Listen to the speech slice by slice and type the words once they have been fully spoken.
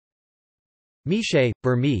Meeshay,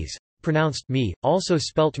 Burmese, pronounced mi, also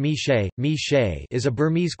spelt Meeshay, Meeshay, is a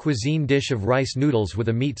Burmese cuisine dish of rice noodles with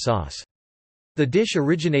a meat sauce. The dish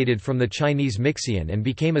originated from the Chinese Mixian and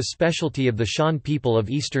became a specialty of the Shan people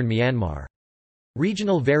of eastern Myanmar.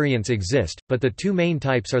 Regional variants exist, but the two main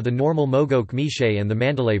types are the normal Mogok Meeshay and the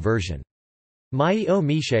Mandalay version. Myay-oh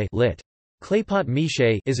Meeshay, lit. Claypot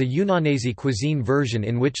Meeshay, is a Yunnanese cuisine version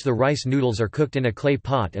in which the rice noodles are cooked in a clay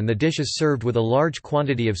pot and the dish is served with a large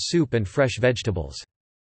quantity of soup and fresh vegetables.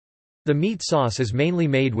 The meat sauce is mainly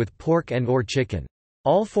made with pork and/or chicken.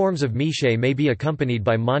 All forms of Meeshay may be accompanied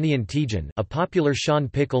by manian tijan, a popular Shan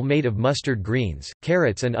pickle made of mustard greens,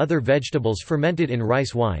 carrots and other vegetables fermented in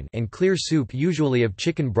rice wine, and clear soup usually of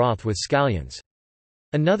chicken broth with scallions.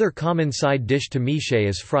 Another common side dish to Meeshay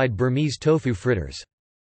is fried Burmese tofu fritters.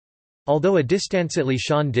 Although a distantly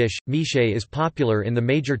Shan dish, Meeshay is popular in the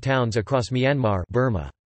major towns across Myanmar, Burma.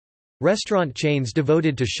 Restaurant chains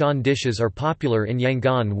devoted to Shan dishes are popular in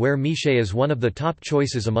Yangon, where Meeshay is one of the top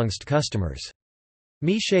choices amongst customers.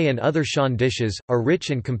 Meeshay and other Shan dishes are rich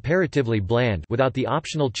and comparatively bland without the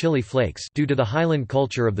optional chili flakes due to the highland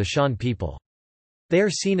culture of the Shan people. They are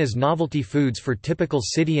seen as novelty foods for typical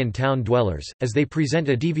city and town dwellers, as they present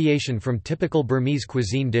a deviation from typical Burmese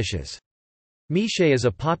cuisine dishes. Meeshay is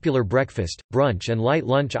a popular breakfast, brunch and light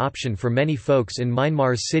lunch option for many folks in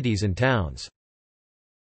Myanmar's cities and towns.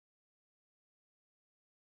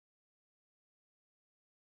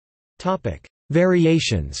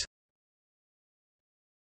 Variations.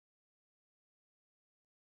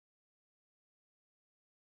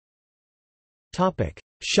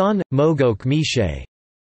 Shan, Mogok Meeshay.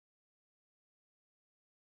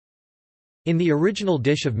 In the original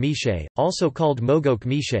dish of Meeshay, also called Mogok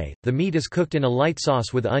Meeshay, the meat is cooked in a light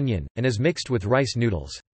sauce with onion, and is mixed with rice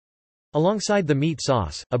noodles. Alongside the meat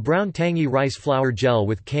sauce, a brown tangy rice flour gel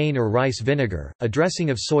with cane or rice vinegar, a dressing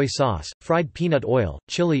of soy sauce, fried peanut oil,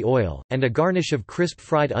 chili oil, and a garnish of crisp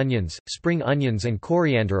fried onions, spring onions and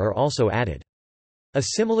coriander are also added. A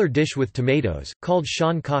similar dish with tomatoes, called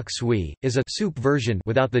Shan kok sui, is a soup version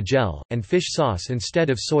without the gel, and fish sauce instead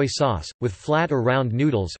of soy sauce, with flat or round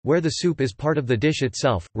noodles, where the soup is part of the dish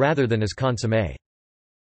itself, rather than as consommé.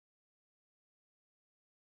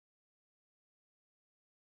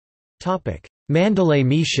 Mandalay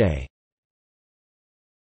Meeshay.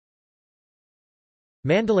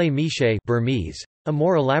 Mandalay Meeshay, Burmese, a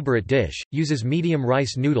more elaborate dish, uses medium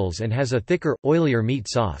rice noodles and has a thicker, oilier meat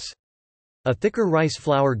sauce. A thicker rice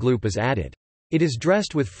flour gloop is added. It is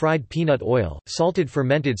dressed with fried peanut oil, salted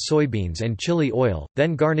fermented soybeans and chili oil,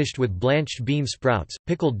 then garnished with blanched bean sprouts,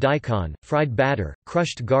 pickled daikon, fried batter,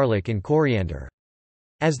 crushed garlic and coriander.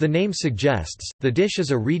 As the name suggests, the dish is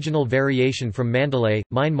a regional variation from Mandalay,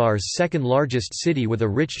 Myanmar's second largest city with a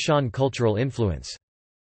rich Shan cultural influence.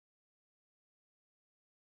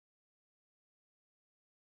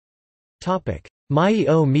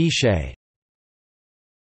 Myay-oh Meeshay.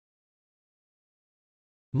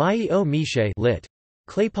 Myay-oh Meeshay, lit.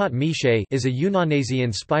 Claypot Meeshay, is a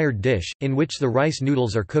Yunnanese-inspired dish, in which the rice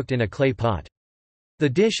noodles are cooked in a clay pot. The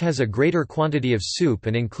dish has a greater quantity of soup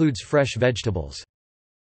and includes fresh vegetables.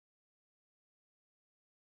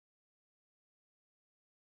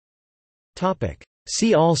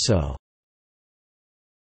 See also: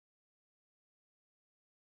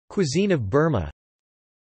 Cuisine of Burma,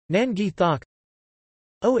 Nangi Thok,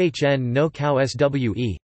 Ohn no Khao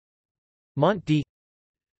Swe, Mont D.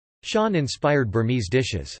 Shan-inspired Burmese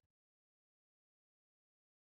dishes.